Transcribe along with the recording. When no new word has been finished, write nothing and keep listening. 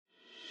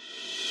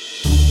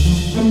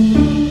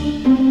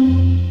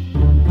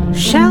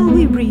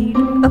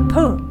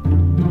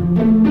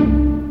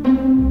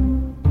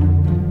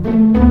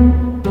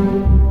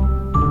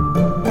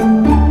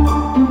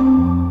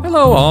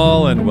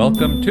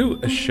welcome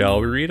to Shall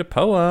We Read a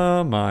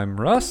Poem? I'm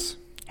Russ.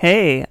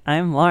 Hey,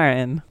 I'm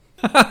Lauren.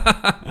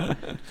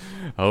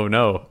 Oh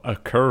no, a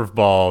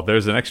curveball.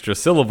 There's an extra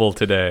syllable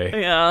today.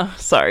 Yeah,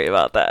 sorry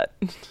about that.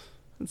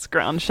 It's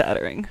ground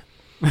shattering.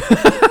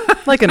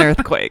 Like an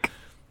earthquake.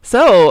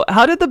 So,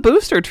 how did the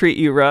booster treat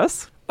you,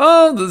 Russ?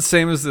 Oh, the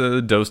same as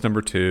the dose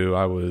number 2.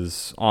 I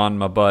was on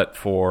my butt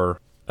for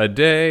a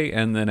day,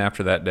 and then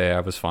after that day, I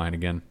was fine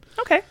again.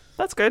 Okay,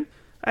 that's good.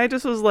 I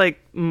just was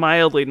like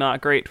mildly not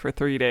great for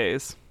 3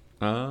 days.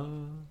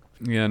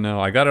 Yeah,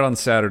 no, I got it on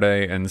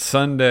Saturday, and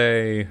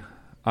Sunday,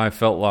 I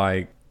felt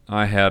like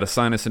I had a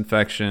sinus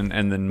infection,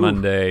 and then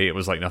Monday, it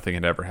was like nothing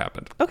had ever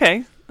happened.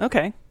 Okay,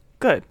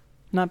 good.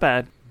 Not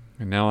bad.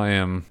 And now I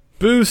am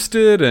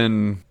boosted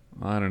and,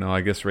 I don't know,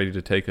 I guess ready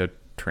to take a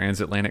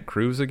transatlantic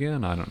cruise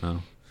again? I don't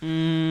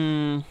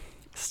know.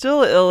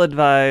 Still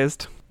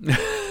ill-advised.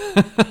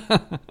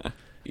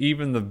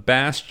 Even the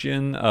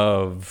bastion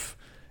of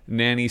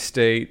nanny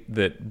state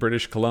that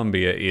British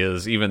Columbia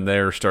is, even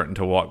they're starting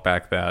to walk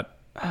back that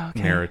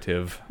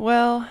narrative.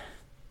 Well,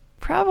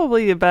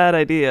 probably a bad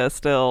idea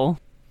still.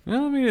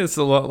 Well, I mean, it's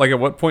a lot. Like, at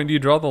what point do you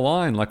draw the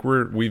line? Like,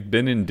 we've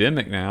been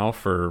endemic now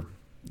for,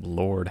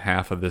 Lord,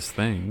 half of this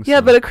thing. Yeah,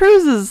 but a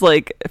cruise is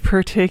like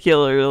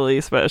particularly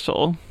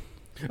special.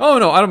 Oh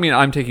no, I don't mean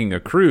I'm taking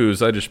a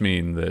cruise. I just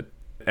mean that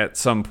at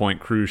some point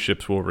cruise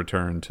ships will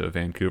return to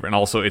Vancouver, and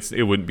also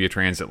it wouldn't be a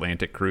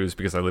transatlantic cruise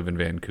because I live in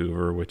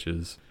Vancouver, which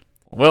is.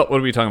 Well, what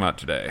are we talking about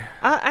today?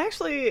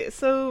 Actually,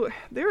 so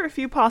there are a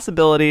few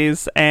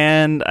possibilities,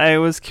 and I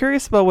was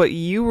curious about what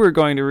you were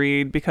going to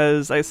read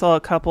because I saw a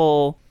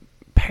couple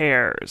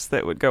pairs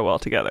that would go well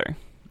together.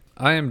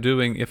 I am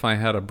doing If I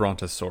Had a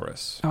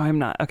Brontosaurus. Oh, I'm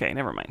not. Okay,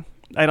 never mind.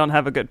 I don't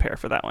have a good pair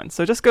for that one,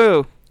 so just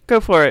go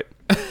for it.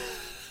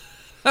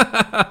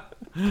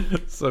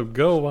 So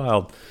go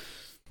wild.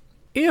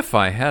 If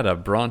I had a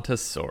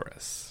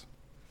Brontosaurus.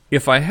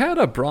 If I had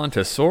a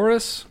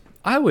Brontosaurus,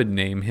 I would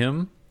name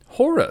him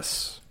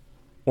Horace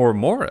or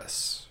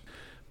Morris.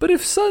 But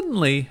if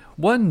suddenly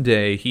one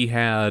day he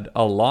had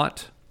a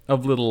lot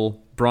of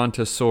little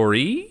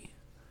Brontosauri,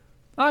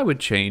 I would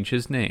change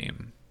his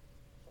name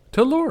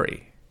to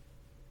Lori.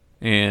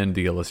 And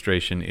the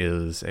illustration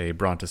is a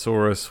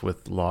Brontosaurus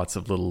with lots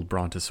of little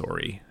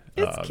Brontosauri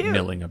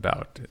milling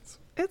about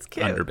It's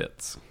cute.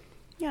 underbits.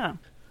 Yeah.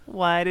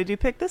 Why did you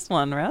pick this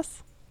one,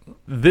 Russ?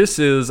 This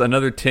is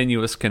another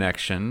tenuous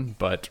connection,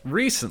 but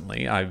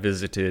recently I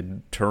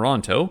visited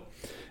Toronto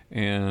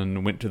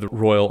and went to the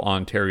Royal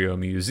Ontario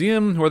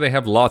Museum, where they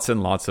have lots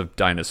and lots of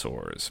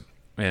dinosaurs.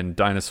 And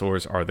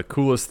dinosaurs are the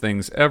coolest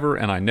things ever,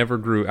 and I never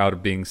grew out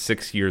of being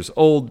 6 years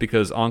old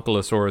because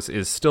Ankylosaurus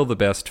is still the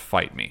best.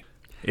 Fight me.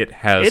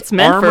 It's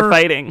meant armor, for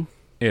fighting.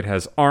 It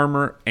has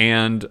armor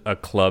and a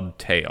clubbed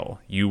tail.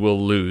 You will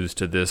lose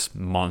to this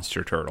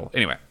monster turtle.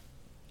 Anyway,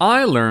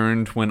 I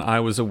learned when I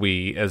was a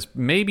wee, as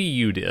maybe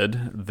you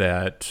did,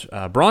 that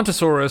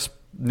Brontosaurus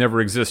never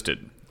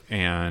existed.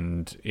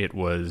 And it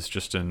was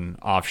just an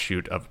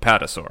offshoot of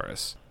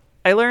Apatosaurus.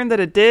 I learned that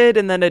it did,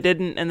 and then it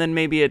didn't, and then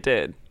maybe it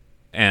did.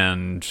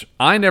 And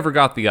I never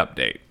got the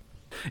update.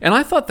 And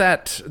I thought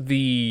that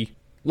the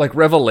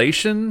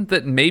revelation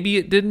that maybe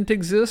it didn't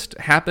exist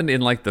happened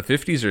in like the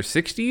 50s or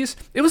 60s.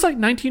 It was like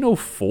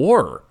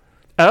 1904.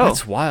 Oh.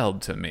 That's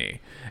wild to me.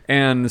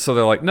 And so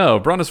they're like, no,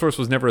 Brontosaurus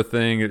was never a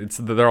thing.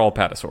 They're all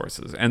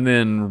Apatosauruses. And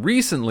then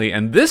recently,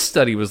 and this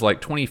study was like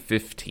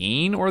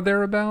 2015 or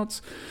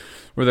thereabouts,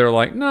 where they're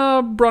like,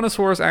 no,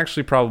 Brontosaurus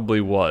actually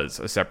probably was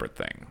a separate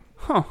thing.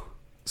 Huh.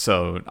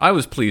 So I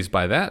was pleased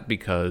by that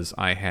because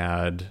I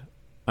had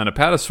an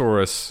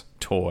Apatosaurus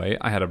toy,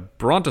 I had a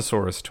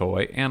Brontosaurus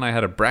toy, and I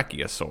had a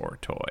Brachiosaur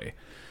toy.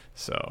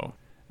 So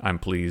I'm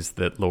pleased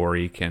that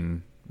Lori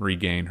can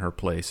regain her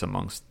place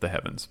amongst the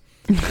heavens.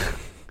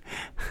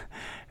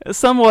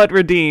 Somewhat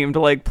redeemed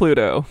like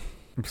Pluto.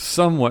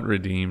 Somewhat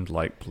redeemed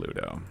like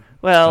Pluto.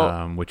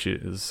 Well, which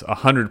is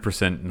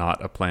 100%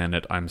 not a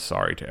planet. I'm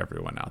sorry to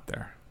everyone out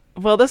there.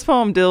 Well, this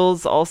poem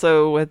deals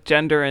also with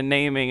gender and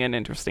naming in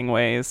interesting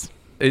ways.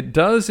 It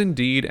does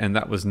indeed, and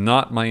that was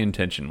not my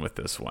intention with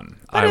this one.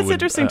 But it's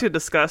interesting to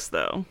discuss,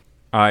 though.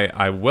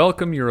 I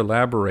welcome your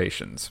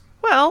elaborations.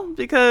 Well,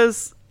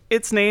 because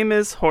its name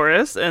is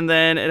Horace, and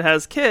then it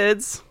has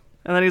kids,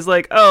 and then he's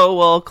like, oh,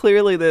 well,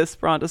 clearly this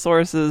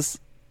Brontosaurus is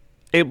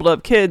able to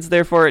have kids,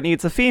 therefore it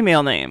needs a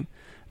female name.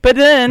 But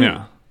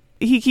then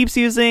he keeps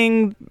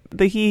using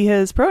the he,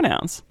 his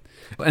pronouns.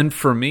 And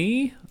for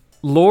me,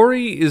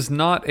 Lori is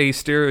not a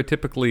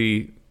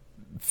stereotypically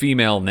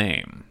female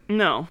name.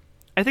 No.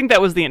 I think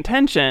that was the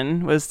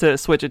intention, was to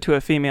switch it to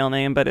a female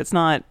name, but it's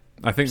not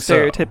I think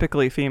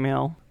stereotypically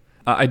female.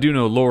 I do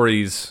know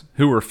Loris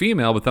who are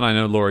female, but then I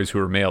know Loris who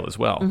are male as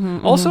well.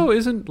 Also,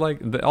 isn't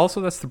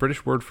that's the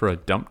British word for a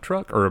dump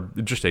truck or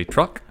just a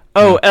truck?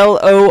 Oh,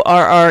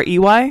 Lorrey?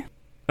 Lorry.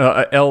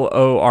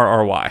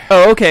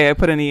 Oh, okay. I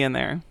put an E in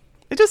there.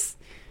 It just,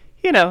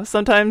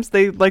 sometimes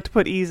they like to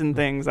put E's in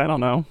things. I don't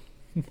know.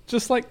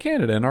 Just like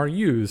Canada and our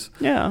U's.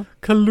 Yeah.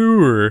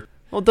 Calour.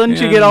 Well,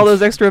 didn't you get all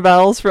those extra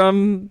vowels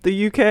from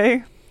the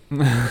UK?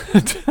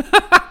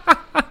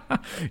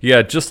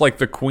 Yeah, just like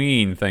the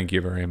Queen. Thank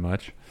you very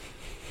much.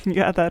 You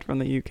got that from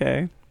the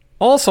UK.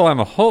 Also, I'm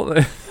a whole.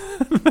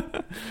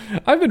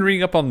 I've been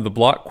reading up on the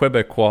Bloc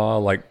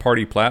Québécois like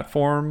party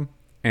platform,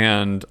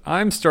 and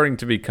I'm starting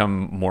to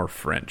become more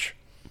French.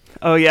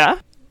 Oh yeah?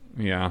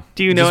 Yeah.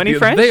 Do you know any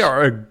French? They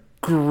are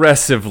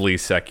aggressively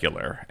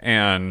secular,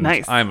 and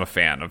Nice. I'm a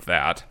fan of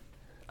that.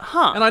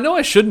 Huh. And I know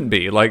I shouldn't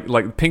be like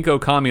pinko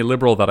commie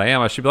liberal that I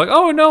am. I should be like,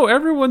 oh no,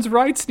 everyone's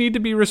rights need to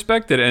be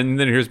respected. And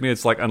then here's me.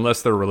 It's like,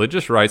 unless they're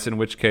religious rights, in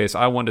which case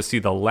I want to see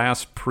the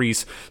last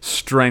priest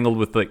strangled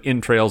with the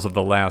entrails of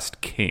the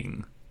last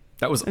king.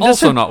 That was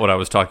also not what I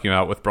was talking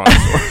about with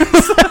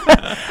Brontosaurus.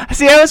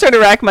 See, I was trying to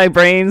rack my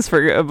brains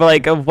for of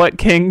what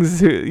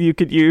kings you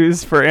could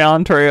use for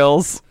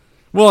entrails.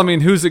 Well, I mean,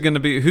 who's it going to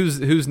be?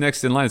 Who's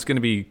next in line? It's going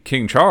to be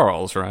King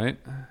Charles, right?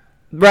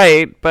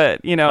 Right, but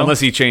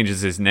unless he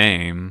changes his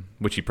name,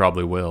 which he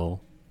probably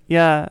will.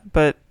 Yeah,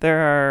 but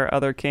there are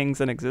other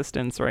kings in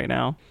existence right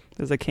now.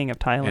 There's a king of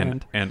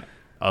Thailand and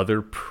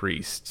other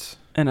priests.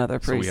 And other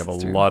priests. So we have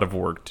a lot of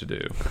work to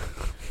do.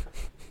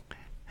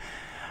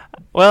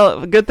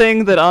 Well, good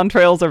thing that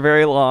entrails are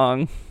very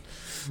long.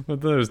 But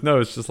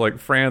it's just like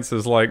France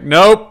is like,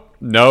 nope.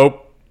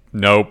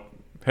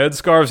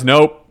 Headscarves,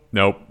 nope.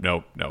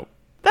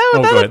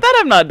 That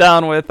I'm not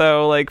down with,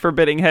 though, like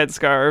forbidding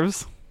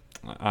headscarves.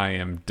 I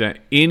am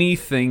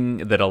anything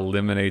that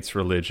eliminates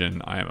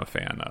religion, I am a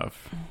fan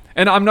of.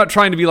 And I'm not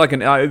trying to be like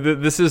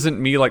this isn't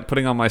me like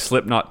putting on my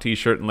Slipknot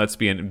t-shirt and let's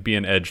be an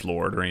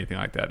edgelord or anything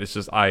like that. It's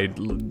just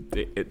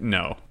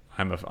no.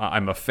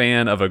 I'm a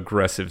fan of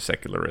aggressive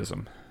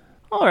secularism.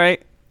 All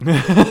right.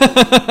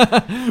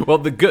 Well,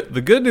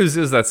 the good news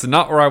is that's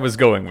not where I was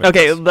going with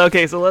this.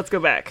 Okay, so let's go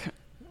back.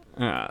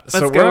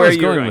 So where I was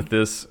going with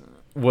this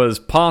was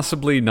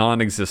possibly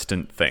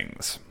non-existent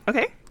things.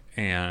 Okay.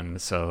 And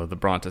so the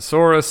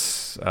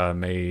Brontosaurus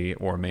may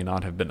or may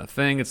not have been a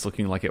thing. It's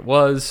looking like it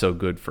was, so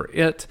good for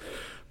it.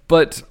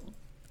 But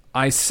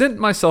I sent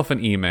myself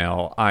an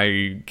email.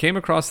 I came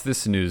across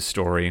this news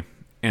story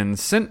and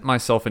sent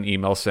myself an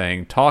email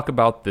saying, talk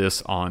about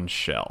this on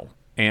Shell.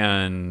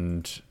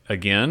 And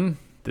again,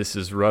 this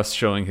is Russ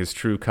showing his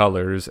true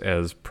colors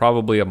as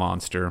probably a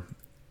monster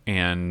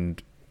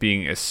and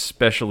being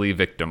especially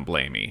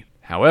victim-blamey.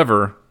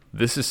 However,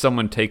 this is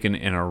someone taken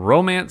in a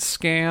romance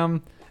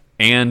scam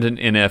and an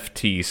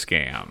NFT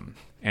scam.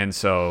 And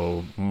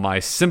so my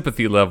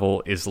sympathy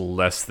level is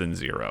less than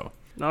 0.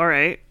 All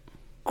right.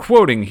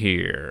 Quoting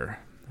here,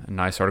 a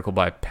nice article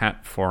by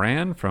Pat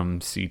Foran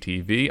from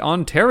CTV.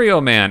 Ontario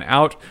man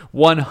out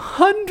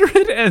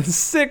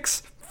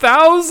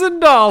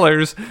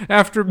 $106,000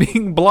 after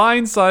being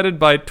blindsided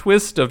by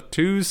twist of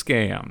 2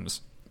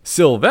 scams.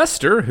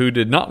 Sylvester, who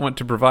did not want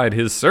to provide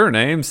his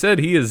surname, said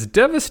he is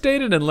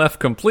devastated and left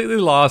completely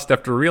lost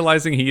after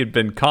realizing he had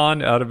been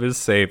conned out of his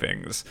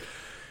savings.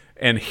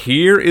 And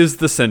here is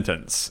the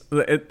sentence.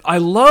 I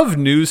love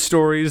news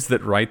stories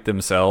that write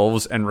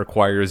themselves and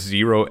require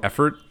 0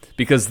 effort,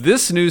 because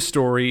this news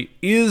story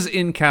is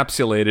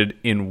encapsulated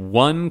in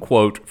one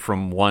quote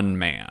from one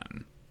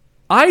man.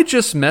 I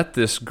just met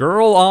this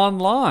girl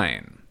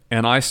online,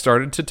 and I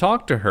started to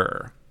talk to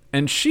her.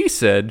 And she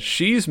said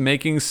she's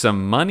making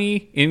some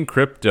money in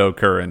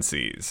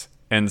cryptocurrencies.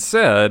 And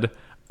said,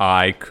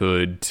 I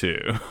could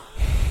too.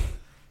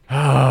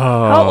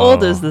 How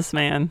old is this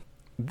man?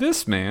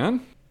 This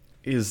man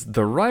is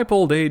the ripe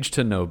old age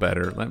to know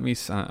better. Let me.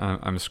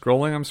 I'm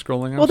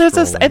scrolling. Well,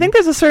 I think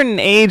there's a certain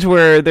age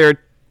where they're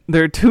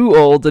too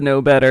old to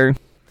know better.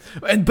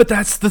 But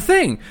that's the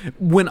thing.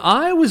 When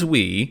I was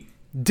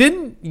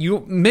didn't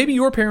you? Maybe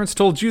your parents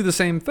told you the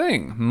same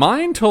thing.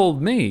 Mine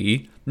told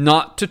me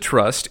not to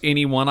trust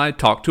anyone I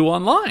talked to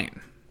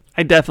online.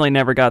 I definitely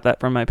never got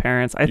that from my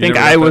parents. I think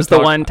I was the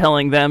one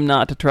telling them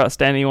not to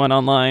trust anyone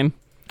online.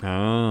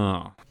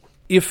 Oh.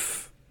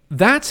 If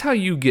that's how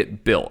you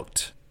get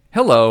bilked.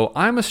 Hello,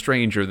 I'm a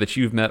stranger that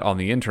you've met on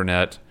the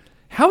internet.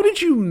 How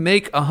did you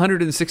make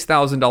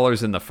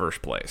 $106,000 in the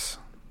first place?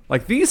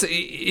 Like these,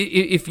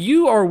 if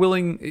you are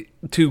willing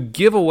to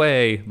give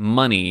away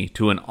money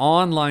to an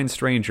online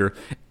stranger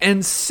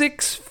and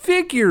 6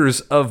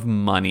 figures of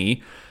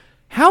money,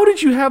 how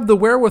did you have the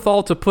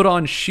wherewithal to put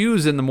on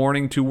shoes in the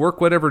morning to work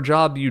whatever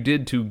job you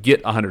did to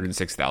get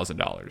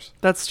 $106,000?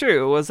 That's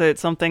true. Was it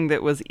something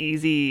that was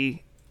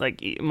easy,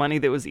 like money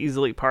that was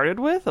easily parted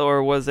with,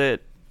 or was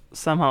it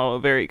somehow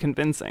very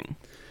convincing?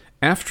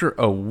 After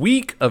a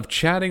week of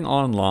chatting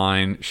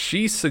online,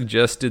 she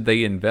suggested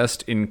they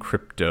invest in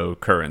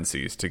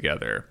cryptocurrencies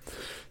together.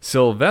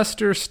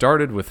 Sylvester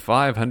started with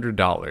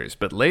 $500,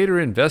 but later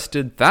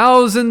invested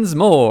thousands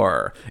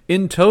more.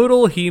 In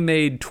total, he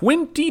made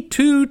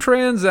 22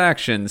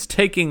 transactions,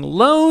 taking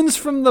loans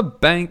from the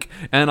bank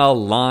and a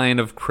line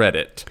of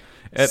credit.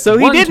 So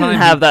he didn't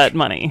have that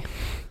money.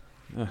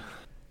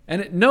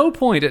 And at no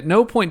point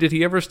did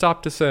he ever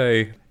stop to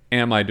say,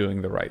 am I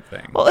doing the right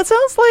thing? Well, it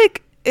sounds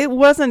like it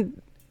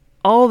wasn't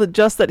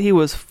just that he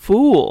was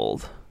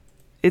fooled.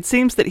 It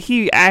seems that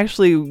he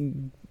actually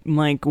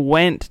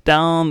went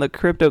down the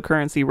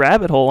cryptocurrency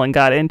rabbit hole and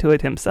got into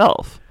it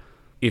himself.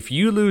 if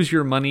you lose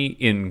your money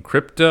in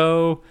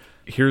crypto,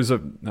 here's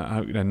a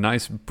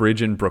nice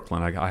bridge in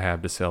Brooklyn I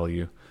have to sell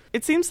you.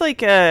 It seems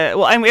like,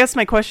 well, I guess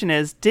my question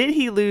is, did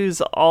he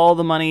lose all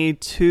the money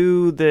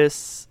to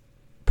this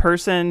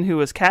person who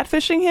was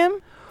catfishing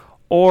him?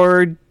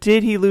 Or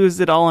did he lose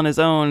it all on his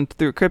own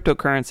through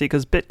cryptocurrency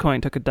because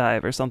Bitcoin took a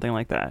dive or something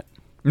like that?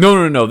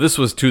 No. This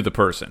was to the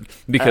person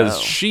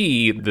because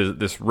she,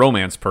 this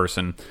romance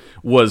person,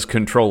 was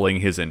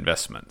controlling his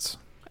investments.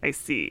 I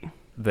see.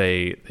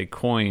 They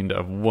coined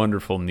a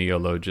wonderful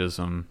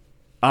neologism.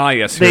 Ah,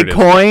 yes, here it is.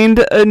 They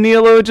coined a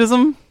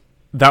neologism?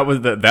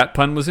 That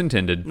pun was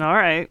intended. All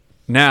right.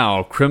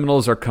 Now,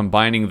 criminals are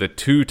combining the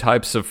two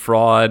types of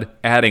fraud,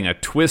 adding a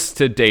twist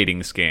to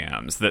dating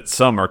scams that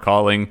some are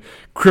calling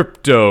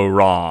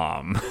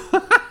crypto-rom.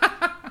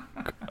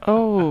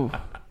 Oh,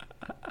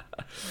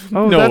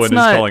 no one is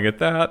calling it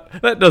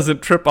that. That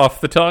doesn't trip off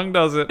the tongue,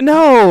 does it?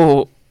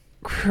 No.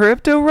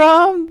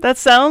 Crypto-rom? That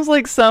sounds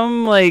like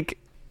some,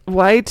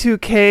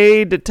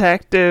 Y2K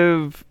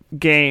detective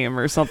game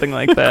or something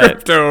like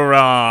that.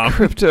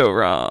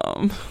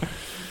 Crypto-rom.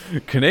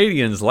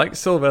 Canadians, like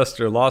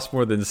Sylvester, lost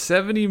more than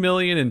 $70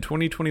 million in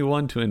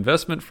 2021 to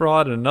investment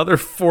fraud and another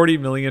 $40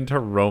 million to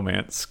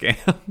romance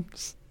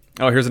scams.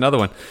 Oh, here's another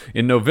one.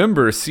 In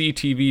November,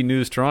 CTV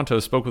News Toronto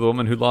spoke with a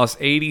woman who lost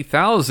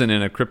 $80,000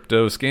 in a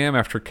crypto scam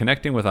after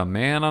connecting with a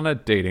man on a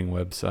dating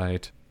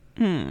website.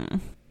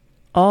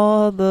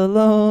 All the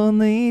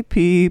lonely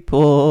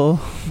people,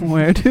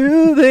 where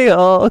do they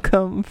all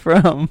come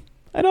from?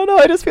 I don't know,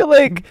 I just feel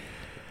like...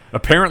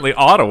 Apparently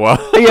Ottawa.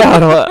 Yeah,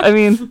 Ottawa. I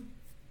mean...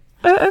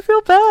 I feel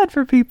bad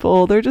for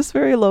people. They're just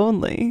very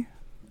lonely.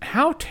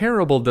 How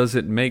terrible does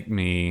it make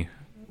me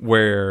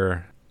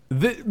where...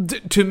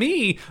 to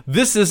me,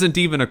 this isn't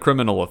even a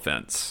criminal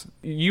offense.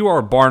 You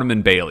are Barnum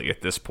and Bailey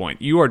at this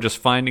point. You are just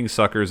finding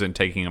suckers and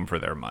taking them for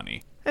their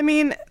money. I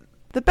mean,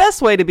 the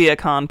best way to be a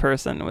con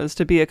person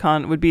would be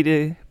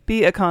to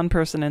be a con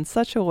person in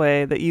such a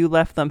way that you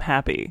left them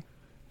happy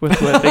with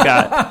what they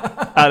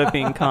got out of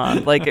being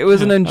conned. Like, it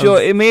was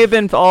it may have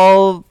been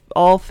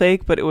all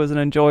fake, but it was an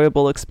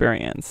enjoyable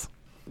experience.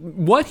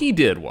 What he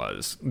did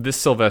was, this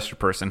Sylvester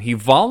person, he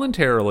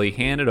voluntarily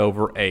handed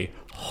over a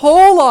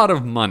whole lot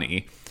of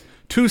money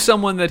to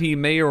someone that he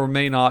may or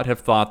may not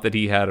have thought that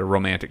he had a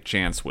romantic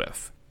chance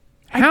with.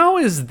 How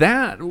is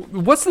that?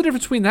 What's the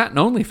difference between that and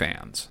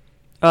OnlyFans?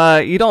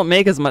 You don't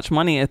make as much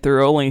money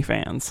through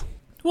OnlyFans.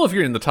 Well, if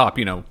you're in the top,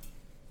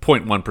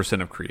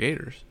 0.1% of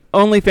creators.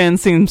 OnlyFans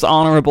seems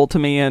honorable to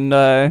me, and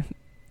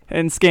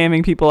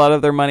scamming people out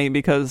of their money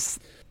because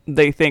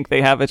they think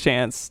they have a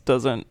chance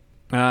doesn't.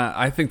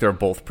 I think they're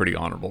both pretty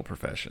honorable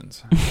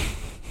professions.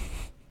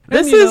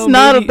 This is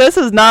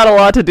not a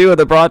lot to do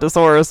with a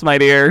brontosaurus, my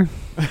dear.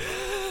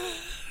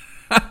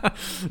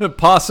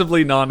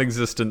 Possibly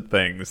non-existent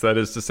things. That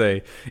is to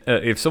say,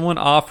 if someone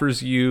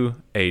offers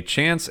you a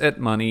chance at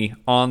money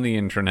on the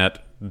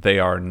internet, they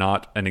are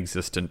not an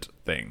existent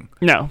thing.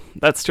 No,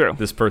 that's true.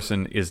 This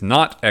person is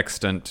not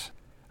extant.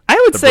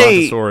 I would say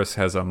the brontosaurus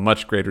has a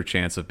much greater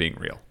chance of being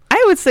real.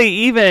 I would say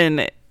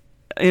even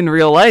in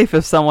real life,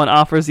 if someone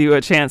offers you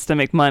a chance to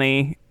make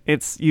money,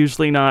 it's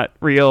usually not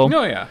real.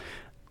 Oh, yeah.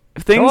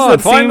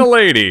 Find a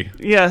lady.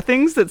 Yeah,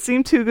 things that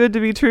seem too good to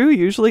be true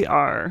usually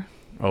are.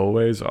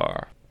 Always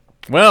are.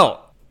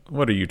 Well,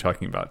 what are you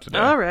talking about today?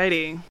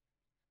 Alrighty.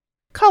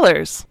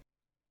 Colors.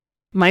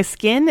 My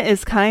skin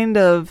is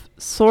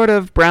sort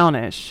of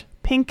brownish,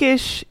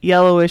 pinkish,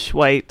 yellowish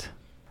white.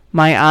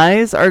 My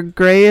eyes are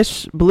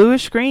grayish,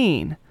 bluish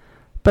green,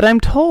 but I'm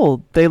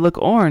told they look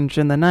orange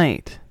in the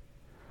night.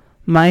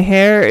 My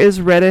hair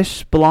is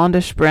reddish,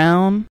 blondish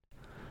brown,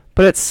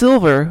 but it's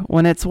silver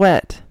when it's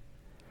wet.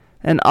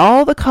 And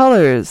all the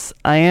colors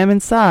I am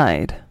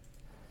inside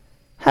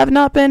have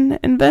not been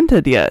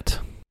invented yet.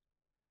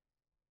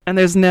 And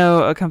there's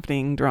no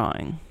accompanying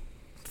drawing.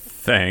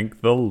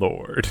 Thank the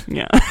Lord.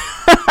 Yeah.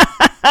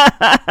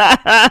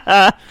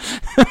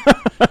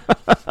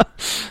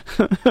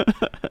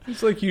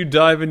 It's like you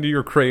dive into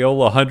your Crayola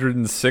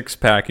 106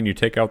 pack and you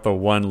take out the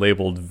one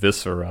labeled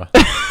Viscera.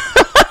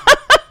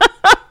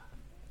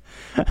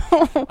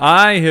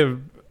 I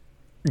have...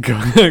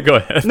 Go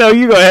ahead. No,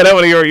 you go ahead. I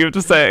want to hear what you have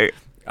to say.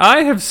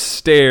 I have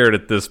stared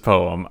at this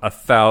poem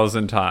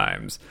 1,000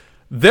 times.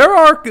 There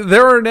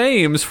are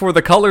names for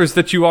the colors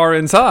that you are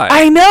inside.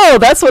 I know.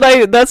 That's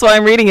why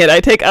I'm reading it. I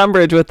take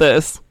umbrage with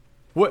this.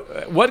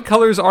 What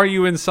colors are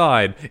you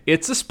inside?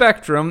 It's a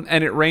spectrum,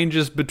 and it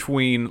ranges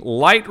between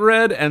light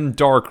red and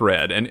dark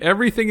red, and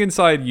everything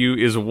inside you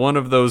is one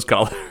of those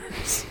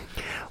colors.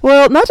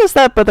 Well, not just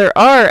that, but there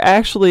are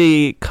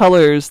actually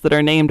colors that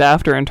are named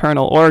after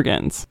internal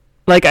organs.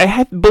 Like,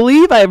 I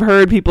believe I've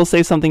heard people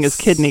say something is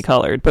kidney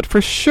colored, but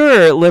for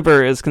sure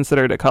liver is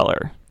considered a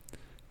color.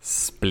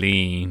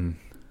 Spleen.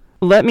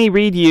 Let me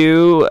read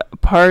you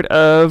part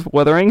of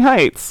Wuthering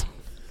Heights,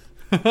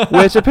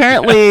 which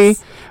apparently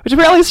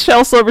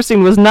Shel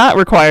Silverstein was not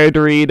required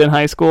to read in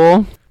high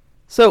school.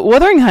 So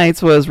Wuthering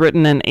Heights was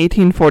written in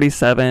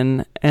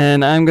 1847,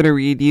 and I'm going to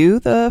read you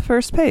the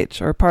first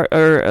page, or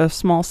a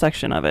small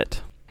section of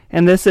it.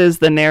 And this is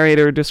the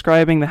narrator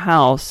describing the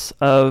house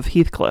of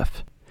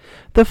Heathcliff.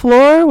 The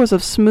floor was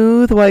of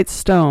smooth white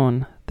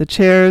stone, the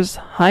chairs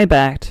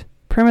high-backed,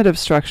 primitive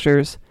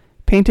structures,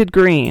 painted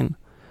green,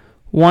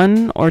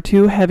 one or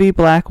two heavy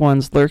black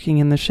ones lurking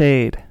in the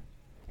shade.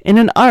 In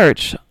an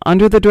arch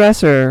under the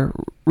dresser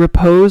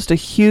reposed a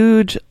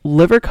huge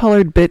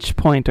liver-colored bitch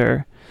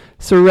pointer,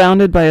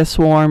 surrounded by a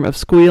swarm of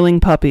squealing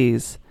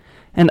puppies,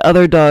 and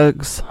other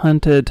dogs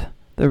hunted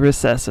the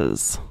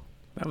recesses.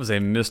 That was a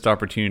missed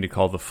opportunity to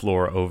call the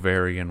floor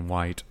ovarian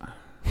white.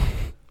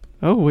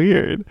 Oh,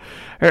 weird.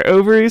 Are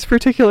ovaries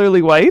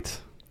particularly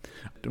white?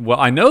 Well,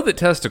 I know that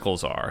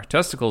testicles are.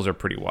 Testicles are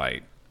pretty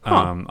white.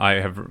 Huh.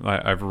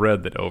 I've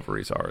read that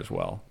ovaries are as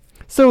well.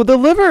 So the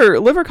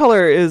liver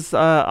color is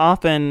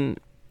often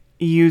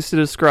used to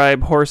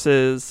describe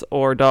horses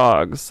or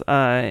dogs,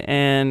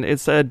 and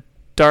it's a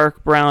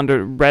dark brown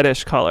to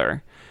reddish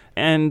color.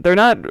 And they're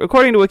not,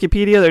 according to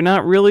Wikipedia, they're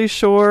not really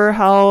sure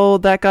how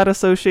that got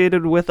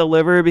associated with a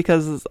liver,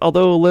 because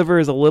although a liver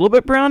is a little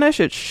bit brownish,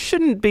 it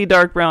shouldn't be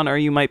dark brown or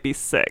you might be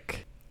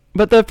sick.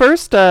 But the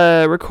first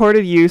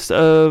recorded use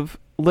of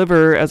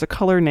liver as a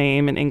color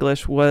name in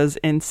English was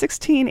in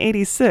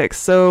 1686.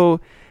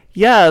 So,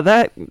 yeah,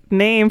 that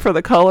name for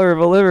the color of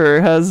a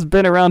liver has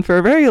been around for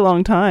a very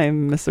long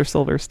time, Mr.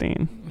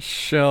 Silverstein.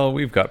 Shell,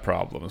 we've got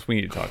problems. We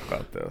need to talk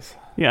about this.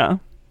 Yeah.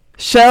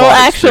 Shell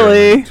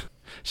actually,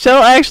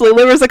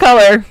 liver's a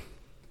color.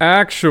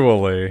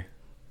 Actually,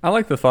 I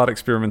like the thought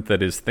experiment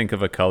that is think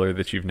of a color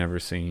that you've never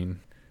seen.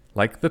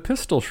 Like the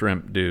pistol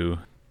shrimp do.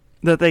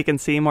 That they can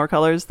see more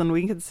colors than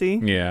we can see?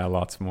 Yeah,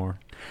 lots more.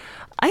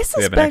 I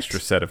They have an extra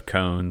set of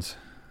cones.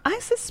 I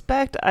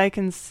suspect I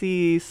can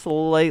see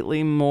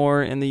slightly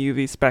more in the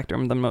UV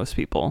spectrum than most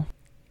people.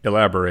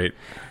 Elaborate.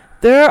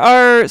 There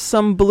are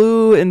some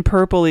blue and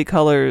purpley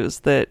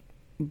colors that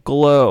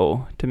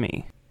glow to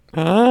me.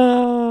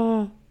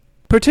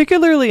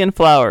 Particularly in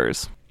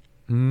flowers.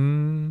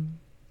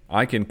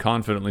 I can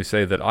confidently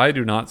say that I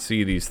do not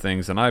see these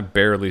things, and I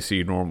barely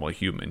see normal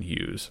human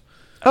hues.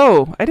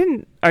 Oh,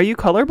 are you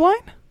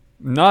colorblind?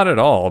 Not at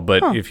all,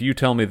 but if you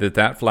tell me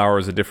that flower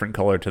is a different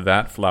color to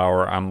that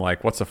flower, I'm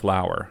like, what's a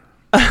flower?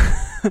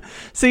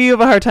 So you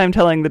have a hard time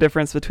telling the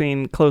difference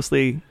between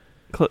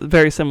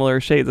very similar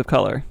shades of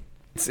color.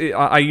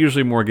 I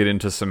usually more get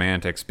into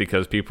semantics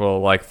because people are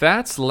like,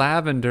 that's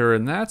lavender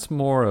and that's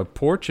more a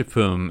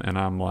porchipum, and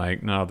I'm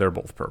like, no, they're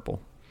both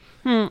purple.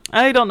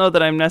 I don't know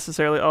that I'm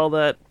necessarily all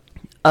that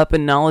up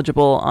and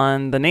knowledgeable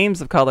on the names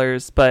of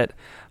colors, but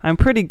I'm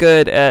pretty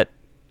good at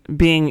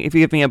if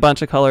you give me a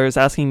bunch of colors,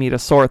 asking me to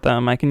sort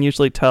them, I can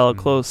usually tell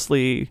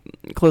closely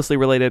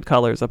related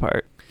colors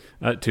apart.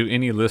 To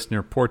any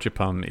listener,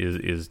 porchipum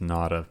is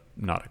not a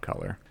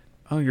color.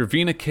 Oh, your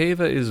vena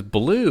cava is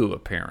blue,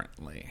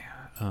 apparently.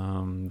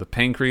 The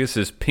pancreas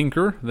is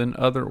pinker than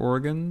other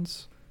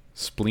organs.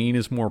 Spleen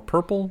is more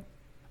purple.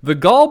 The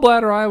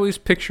gallbladder I always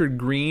pictured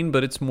green,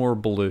 but it's more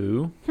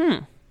blue.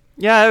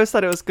 Yeah, I always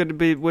thought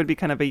it would be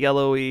kind of a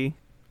yellowy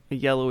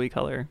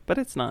color, but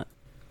it's not.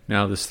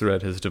 Now this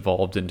thread has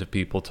devolved into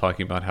people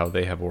talking about how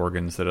they have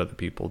organs that other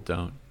people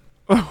don't.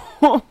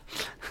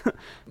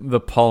 The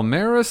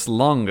palmaris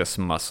longus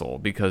muscle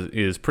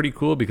is pretty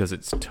cool because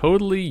it's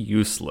totally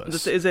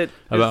useless. Is it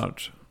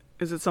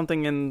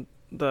something in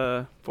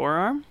the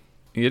forearm?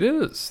 It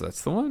is.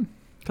 That's the one.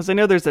 Because I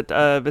know there's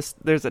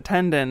a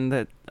tendon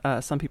that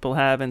some people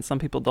have and some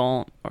people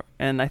don't,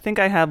 and I think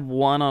I have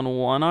one on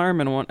one arm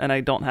and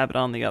I don't have it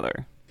on the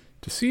other.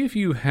 To see if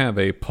you have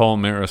a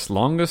palmaris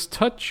longus,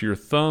 touch your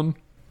thumb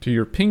to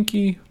your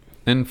pinky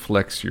and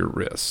flex your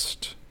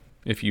wrist.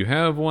 If you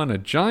have one, a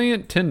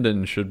giant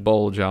tendon should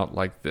bulge out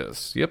like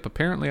this. Yep,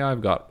 apparently I've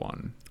got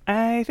one.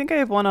 I think I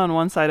have one on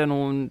one side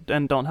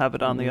and don't have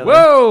it on the other.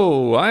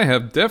 Whoa! I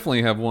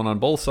definitely have one on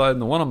both sides,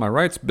 and the one on my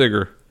right's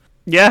bigger.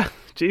 Yeah,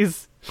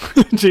 jeez.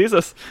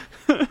 Jesus.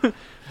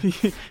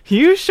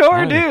 You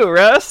sure do,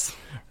 Russ.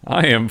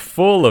 I am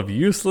full of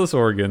useless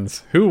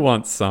organs. Who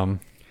wants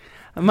some?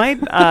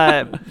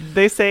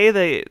 They say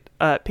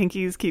that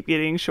pinkies keep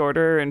getting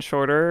shorter and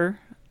shorter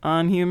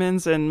on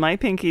humans, and my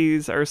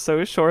pinkies are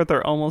so short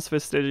they're almost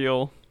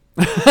vestigial.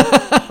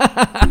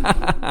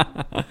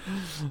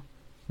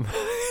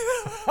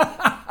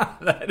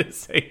 That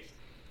is a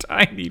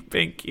tiny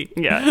pinky.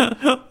 Yeah.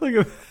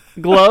 Look at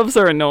Gloves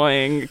are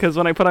annoying because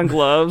when I put on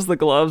gloves, the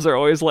gloves are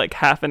always like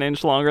half an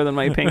inch longer than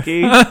my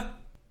pinky.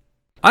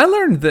 I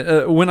learned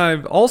that when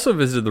I've also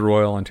visited the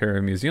Royal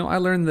Ontario Museum, I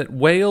learned that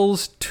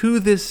whales to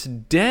this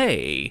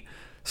day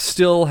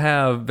still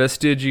have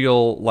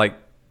vestigial,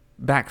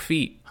 back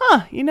feet.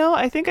 Huh,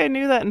 I think I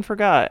knew that and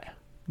forgot.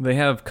 They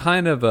have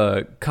kind of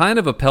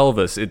a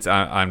pelvis.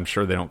 I'm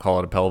sure they don't call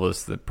it a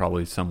pelvis, that's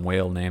probably some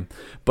whale name.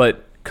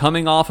 But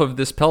coming off of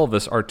this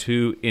pelvis are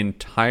two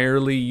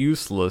entirely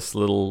useless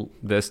little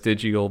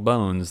vestigial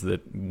bones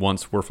that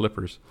once were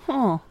flippers.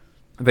 Huh.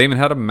 They even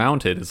had them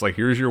mounted. It's like,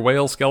 here's your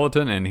whale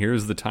skeleton, and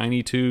here's the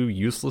tiny two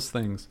useless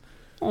things.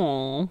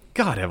 Oh,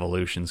 God,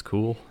 evolution's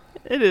cool.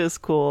 It is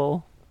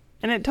cool.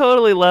 And it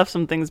totally left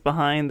some things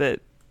behind that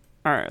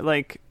are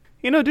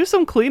do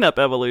some cleanup,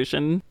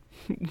 evolution.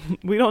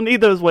 We don't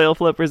need those whale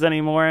flippers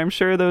anymore. I'm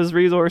sure those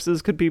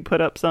resources could be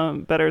put up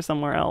some better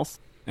somewhere else.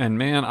 And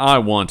man, I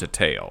want a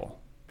tail.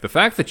 The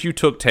fact that you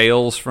took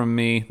tails from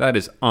me, that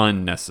is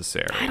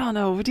unnecessary. I don't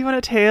know. Would you want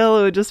a tail?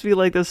 It would just be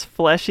like this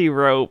fleshy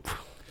rope.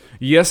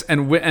 Yes,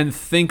 and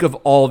think of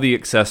all the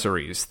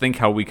accessories. Think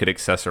how we could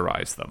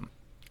accessorize them.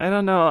 I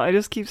don't know. I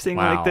just keep seeing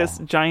Wow. like this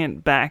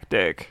giant back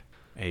dick.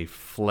 A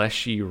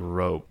fleshy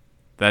rope.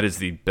 That is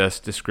the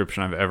best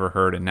description I've ever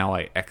heard, and now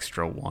I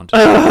extra want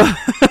it.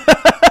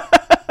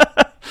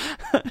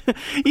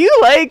 You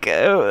like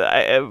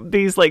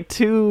these like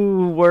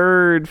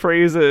 2-word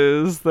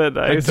phrases that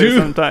I say do.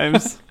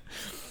 sometimes.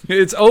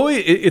 It's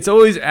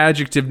always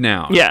adjective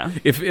noun. Yeah.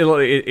 If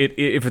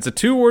it's a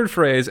 2-word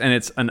phrase and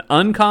it's an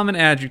uncommon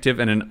adjective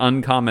and an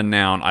uncommon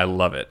noun, I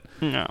love it.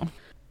 No.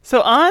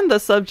 So on the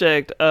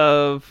subject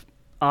of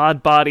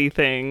odd body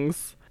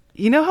things,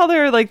 you know how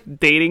there are like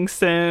dating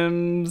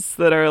sims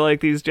that are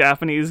like these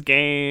Japanese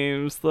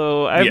games,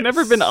 though I've Yes.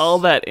 never been all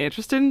that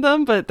interested in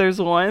them, but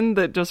there's one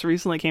that just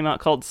recently came out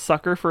called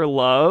Sucker for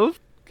Love,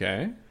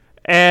 Okay.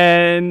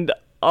 and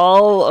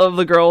all of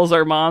the girls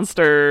are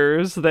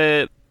monsters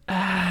that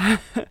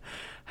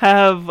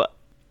have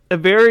a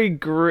very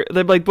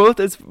they're like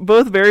it's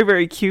both very,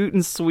 very cute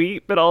and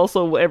sweet, but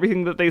also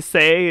everything that they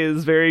say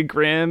is very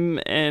grim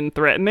and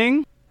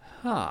threatening.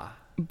 Huh.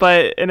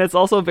 And it's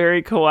also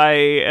very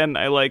kawaii, and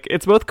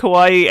it's both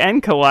kawaii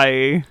and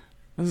kawaii.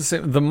 I was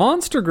gonna say, the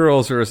monster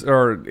girls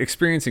are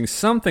experiencing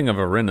something of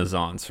a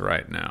renaissance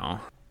right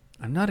now.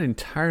 I'm not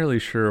entirely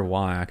sure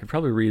why. I could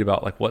probably read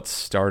about like what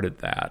started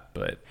that,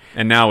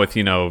 and now with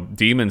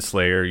Demon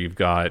Slayer, you've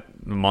got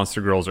the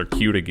monster girls are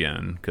cute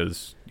again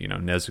because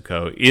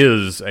Nezuko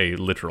is a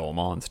literal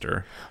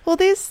monster. Well,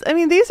 these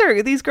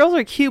girls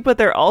are cute, but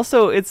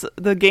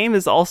the game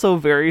is also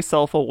very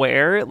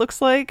self-aware. It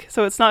looks like,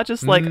 so it's not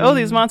just like oh,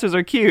 these monsters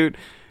are cute.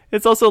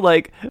 It's also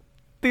like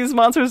these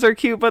monsters are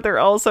cute, but they're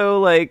also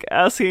like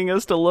asking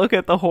us to look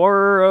at the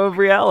horror of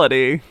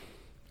reality.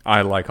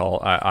 I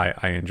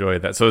enjoy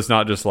that. So it's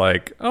not just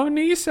like, oh,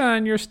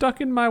 Nissan, you're stuck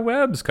in my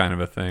webs kind of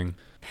a thing.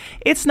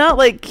 It's not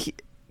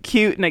like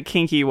cute in a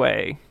kinky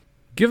way.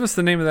 Give us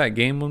the name of that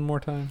game one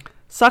more time.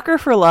 Sucker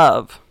for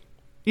Love.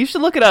 You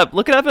should look it up.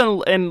 Look it up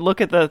and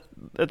look at the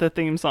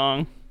theme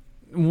song.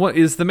 What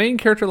is the main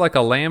character, like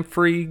a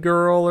lamprey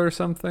girl or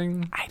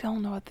something? I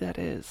don't know what that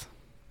is.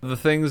 The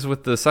things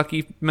with the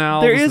sucky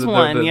mouths. There is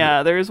one.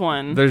 Yeah, there is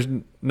one. There's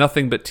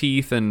nothing but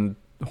teeth and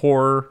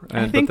horror.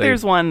 I think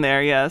there's one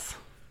there. Yes.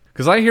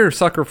 Because I hear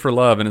Sucker for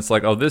Love, and it's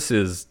like, oh, this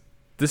is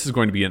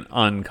going to be an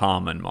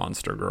uncommon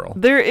monster girl.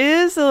 There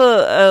is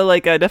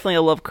definitely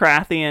a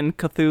Lovecraftian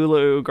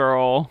Cthulhu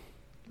girl.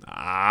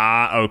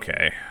 Ah,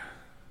 okay.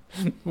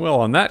 Well,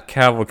 on that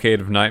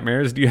cavalcade of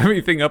nightmares, do you have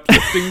anything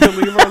uplifting to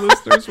leave our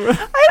listeners with?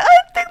 I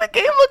think the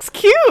game looks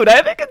cute.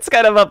 I think it's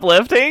kind of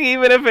uplifting,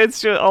 even if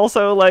it's just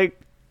also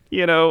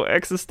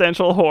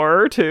existential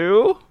horror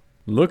too.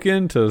 Look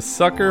into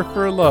Sucker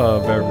for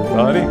Love,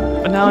 everybody.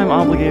 But now I'm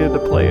obligated to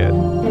play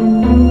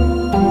it.